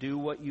own to do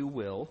what you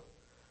will?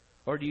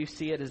 Or do you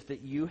see it as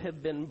that you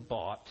have been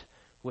bought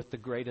with the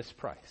greatest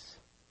price?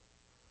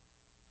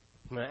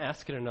 I'm going to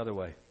ask it another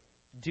way.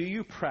 Do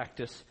you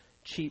practice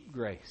cheap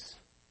grace?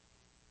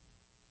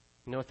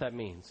 You know what that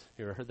means?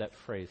 You ever heard that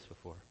phrase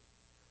before?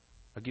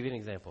 I'll give you an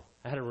example.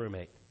 I had a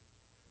roommate,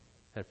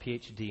 had a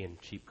PhD in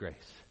cheap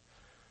grace.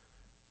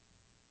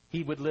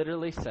 He would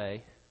literally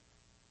say,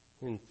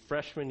 in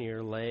freshman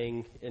year,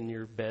 laying in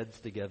your beds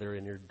together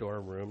in your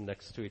dorm room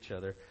next to each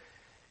other,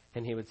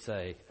 and he would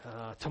say,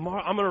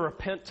 tomorrow, I'm going to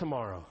repent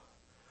tomorrow.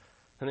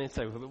 And then he'd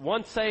say,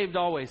 once saved,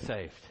 always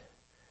saved.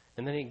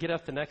 And then he'd get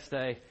up the next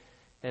day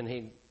and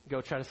he'd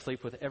go try to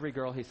sleep with every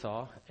girl he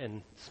saw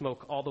and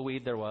smoke all the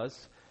weed there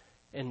was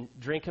and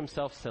drink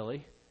himself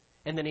silly.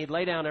 And then he'd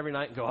lay down every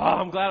night and go,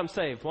 I'm glad I'm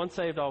saved. Once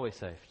saved, always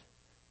saved.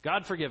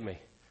 God forgive me.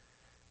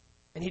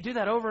 And he'd do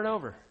that over and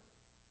over.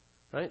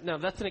 Right? Now,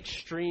 that's an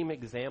extreme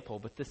example,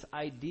 but this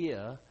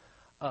idea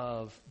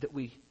of that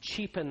we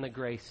cheapen the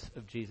grace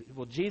of Jesus.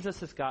 Well, Jesus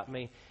has got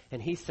me,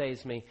 and he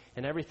saves me,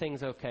 and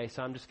everything's okay,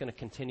 so I'm just going to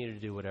continue to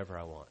do whatever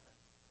I want.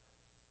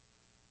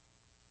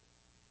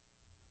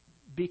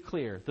 Be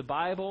clear. The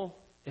Bible,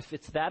 if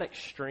it's that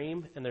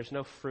extreme and there's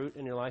no fruit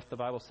in your life, the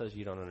Bible says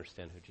you don't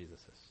understand who Jesus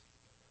is.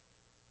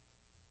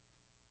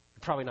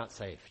 You're probably not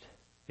saved.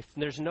 If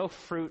there's no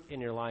fruit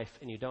in your life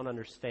and you don't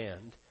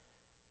understand,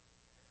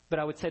 but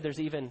I would say there's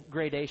even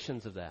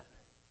gradations of that.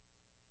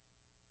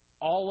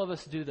 All of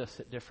us do this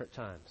at different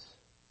times.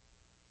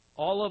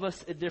 All of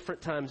us at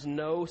different times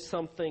know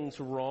something's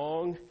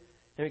wrong,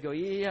 and we go,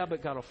 yeah,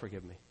 but God will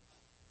forgive me.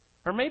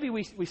 Or maybe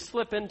we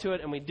slip into it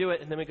and we do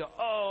it, and then we go,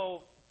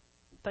 oh,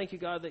 thank you,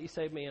 God, that you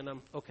saved me, and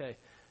I'm okay.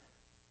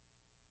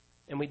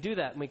 And we do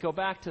that, and we go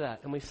back to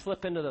that, and we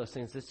slip into those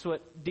things. It's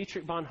what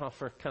Dietrich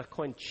Bonhoeffer kind of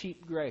coined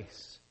cheap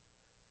grace.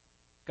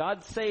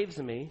 God saves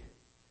me,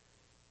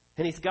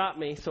 and he's got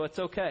me, so it's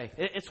okay.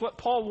 It's what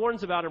Paul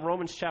warns about in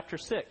Romans chapter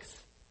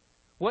 6.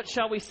 What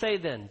shall we say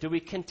then? Do we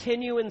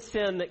continue in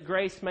sin that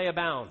grace may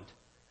abound?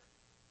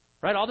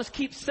 Right? I'll just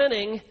keep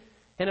sinning,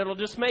 and it'll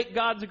just make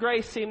God's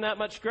grace seem that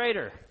much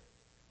greater.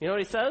 You know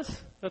what he says?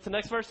 What the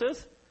next verse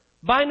is?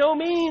 By no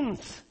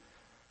means.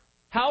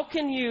 How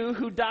can you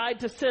who died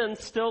to sin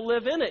still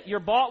live in it? You're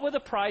bought with a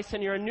price,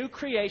 and you're a new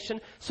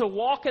creation, so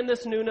walk in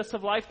this newness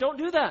of life. Don't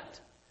do that.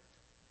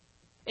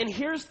 And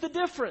here's the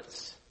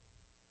difference.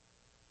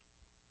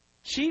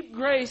 Cheap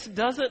grace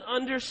doesn't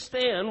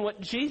understand what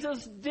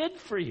Jesus did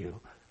for you,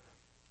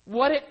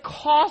 what it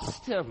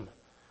cost him.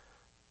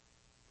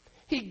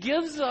 He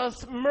gives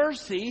us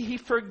mercy. He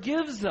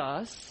forgives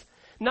us,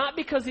 not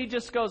because he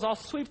just goes, I'll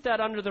sweep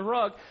that under the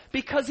rug,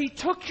 because he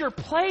took your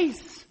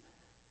place.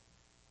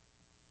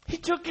 He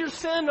took your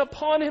sin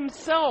upon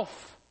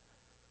himself.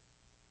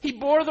 He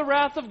bore the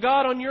wrath of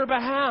God on your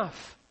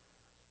behalf.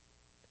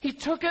 He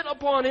took it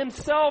upon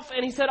himself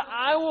and he said,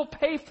 I will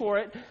pay for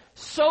it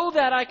so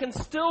that I can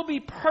still be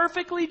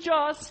perfectly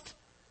just,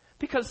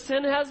 because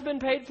sin has been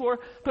paid for,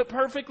 but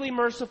perfectly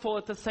merciful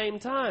at the same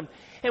time.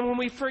 And when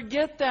we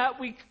forget that,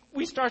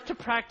 we start to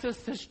practice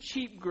this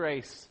cheap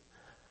grace.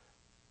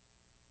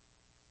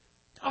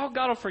 Oh,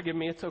 God will forgive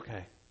me. It's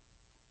okay.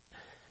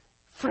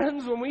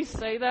 Friends, when we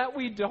say that,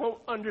 we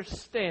don't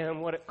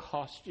understand what it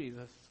cost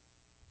Jesus.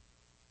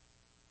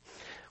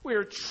 We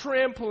are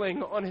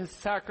trampling on his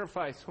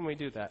sacrifice when we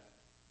do that.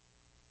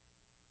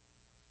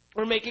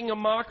 We're making a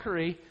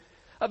mockery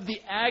of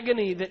the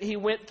agony that he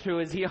went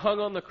through as he hung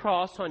on the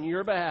cross on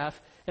your behalf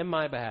and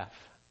my behalf.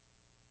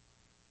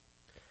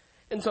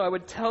 And so I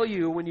would tell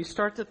you, when you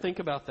start to think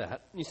about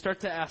that, you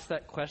start to ask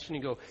that question,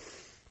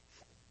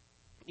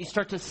 you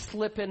start to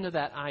slip into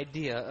that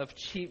idea of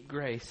cheap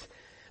grace.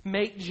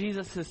 Make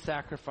Jesus'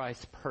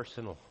 sacrifice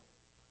personal.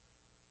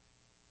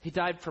 He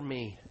died for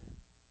me.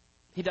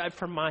 He died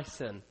for my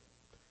sin.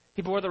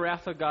 He bore the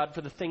wrath of God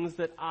for the things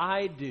that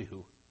I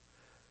do.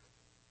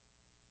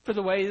 For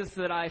the ways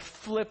that I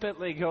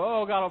flippantly go,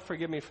 oh, God will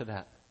forgive me for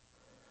that.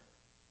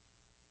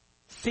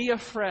 See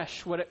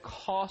afresh what it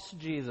cost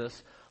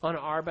Jesus on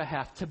our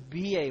behalf to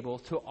be able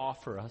to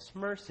offer us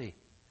mercy.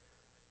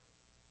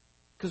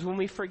 Because when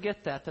we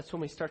forget that, that's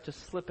when we start to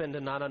slip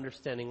into not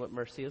understanding what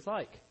mercy is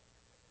like.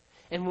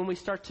 And when we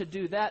start to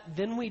do that,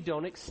 then we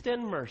don't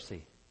extend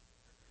mercy.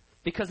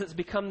 Because it's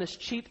become this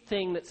cheap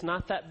thing that's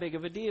not that big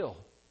of a deal.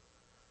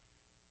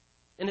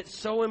 And it's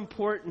so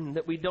important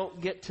that we don't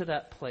get to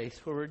that place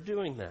where we're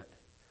doing that.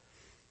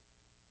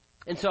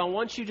 And so I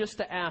want you just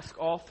to ask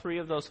all three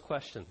of those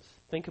questions.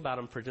 Think about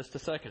them for just a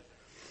second.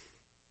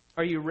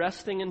 Are you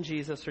resting in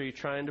Jesus, or are you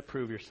trying to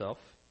prove yourself?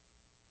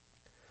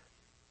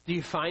 Do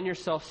you find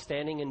yourself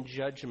standing in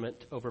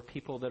judgment over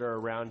people that are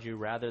around you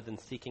rather than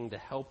seeking to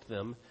help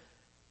them,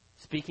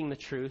 speaking the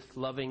truth,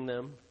 loving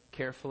them,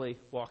 carefully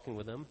walking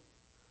with them?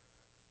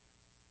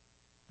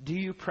 Do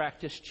you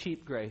practice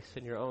cheap grace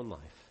in your own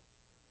life?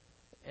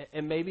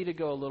 And maybe to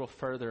go a little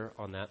further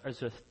on that, are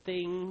there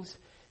things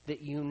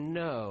that you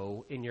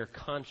know in your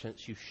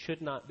conscience you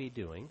should not be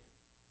doing?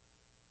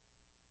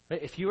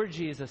 Right? If you are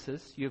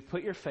Jesus's, you have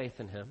put your faith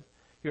in him,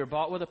 you are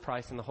bought with a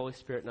price, and the Holy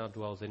Spirit now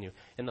dwells in you,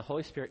 and the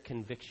Holy Spirit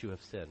convicts you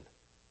of sin.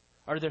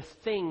 Are there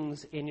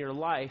things in your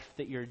life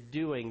that you're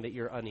doing that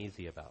you're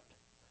uneasy about?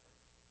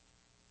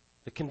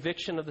 The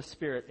conviction of the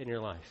Spirit in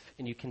your life,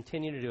 and you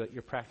continue to do it,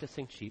 you're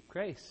practicing cheap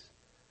grace.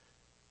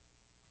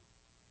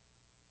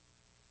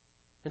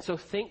 And so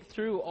think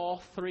through all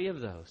three of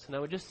those. And I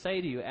would just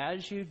say to you,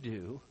 as you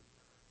do,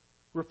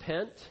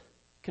 repent,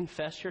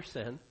 confess your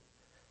sin.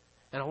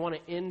 And I want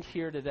to end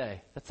here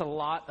today. That's a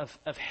lot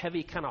of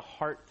heavy kind of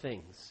heart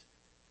things.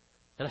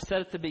 And I said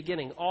at the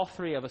beginning, all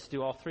three of us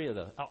do all three of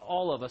those.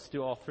 All of us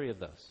do all three of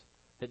those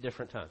at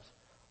different times.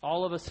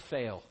 All of us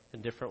fail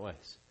in different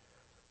ways.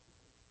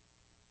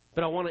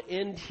 But I want to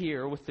end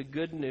here with the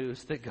good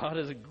news that God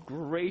is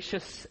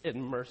gracious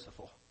and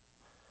merciful.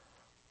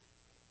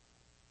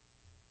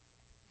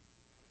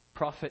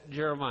 Prophet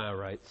Jeremiah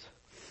writes,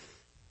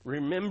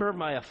 "Remember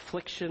my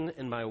affliction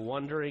and my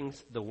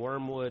wanderings, the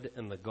wormwood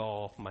and the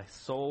gall. My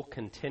soul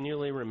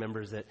continually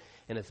remembers it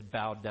and is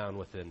bowed down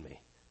within me."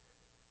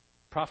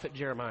 Prophet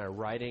Jeremiah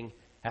writing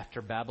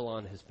after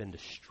Babylon has been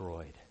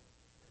destroyed.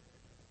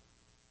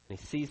 And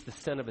he sees the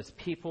sin of his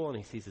people, and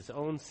he sees his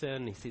own sin,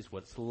 and he sees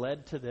what's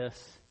led to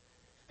this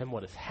and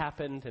what has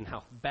happened and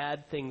how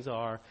bad things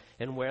are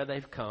and where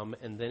they've come.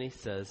 And then he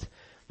says,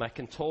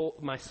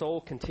 my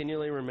soul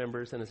continually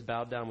remembers and is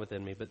bowed down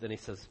within me. But then he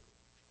says,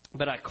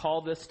 "But I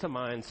call this to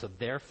mind, so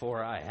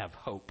therefore I have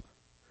hope.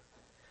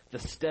 The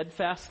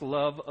steadfast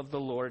love of the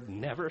Lord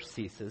never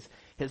ceases.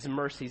 His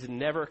mercies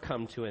never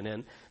come to an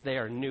end. They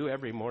are new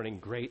every morning.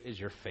 Great is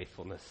your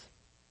faithfulness.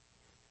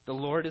 The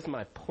Lord is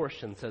my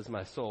portion, says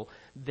my soul.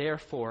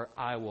 Therefore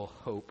I will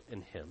hope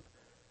in him."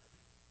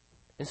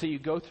 And so you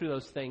go through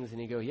those things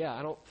and you go, yeah,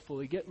 I don't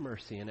fully get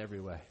mercy in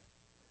every way.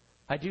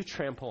 I do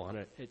trample on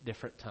it at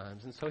different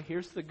times. And so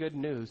here's the good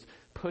news.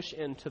 Push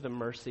into the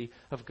mercy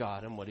of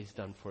God and what he's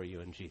done for you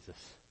in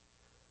Jesus.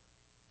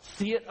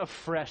 See it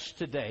afresh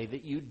today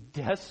that you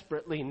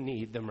desperately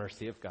need the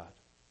mercy of God.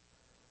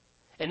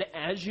 And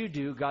as you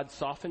do, God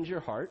softens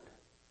your heart.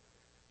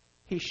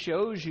 He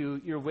shows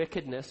you your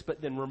wickedness, but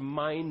then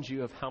reminds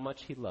you of how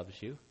much he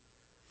loves you.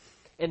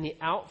 And the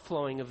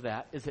outflowing of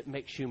that is it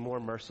makes you more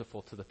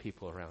merciful to the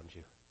people around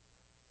you.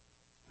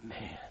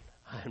 Man,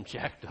 I'm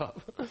jacked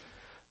up.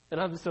 And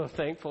I'm so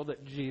thankful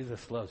that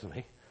Jesus loves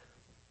me.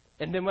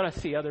 And then when I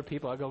see other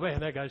people, I go,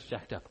 man, that guy's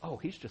jacked up. Oh,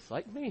 he's just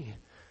like me.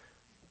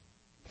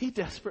 He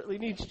desperately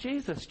needs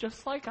Jesus,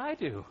 just like I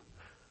do.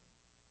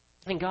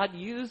 And God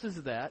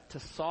uses that to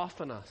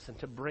soften us and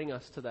to bring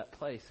us to that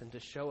place and to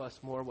show us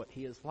more what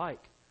he is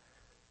like.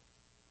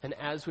 And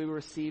as we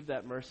receive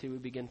that mercy, we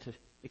begin to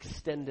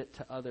extend it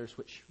to others,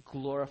 which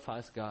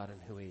glorifies God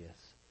and who he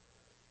is.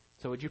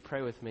 So would you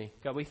pray with me?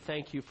 God, we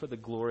thank you for the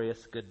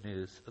glorious good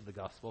news of the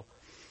gospel.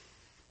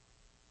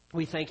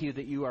 We thank you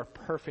that you are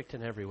perfect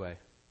in every way,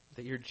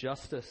 that your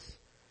justice,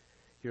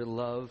 your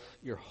love,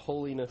 your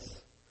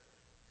holiness,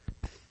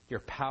 your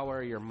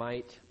power, your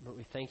might, but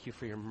we thank you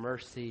for your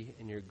mercy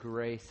and your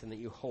grace, and that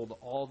you hold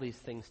all these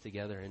things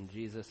together in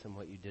Jesus and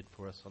what you did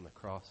for us on the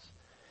cross.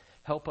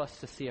 Help us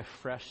to see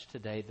afresh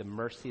today the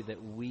mercy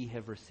that we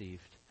have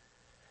received,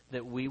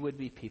 that we would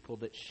be people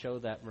that show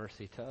that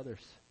mercy to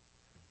others,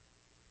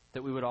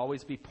 that we would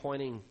always be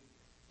pointing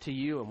to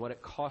you and what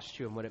it cost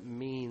you and what it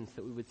means,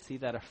 that we would see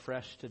that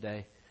afresh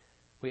today.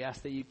 We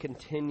ask that you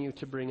continue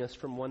to bring us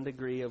from one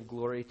degree of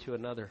glory to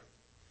another.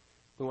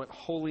 We want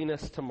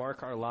holiness to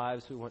mark our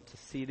lives. We want to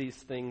see these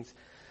things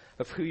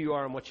of who you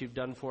are and what you've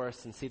done for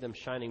us and see them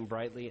shining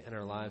brightly in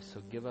our lives. So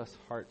give us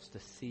hearts to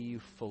see you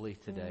fully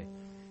today.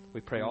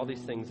 We pray all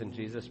these things in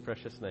Jesus'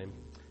 precious name.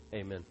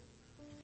 Amen.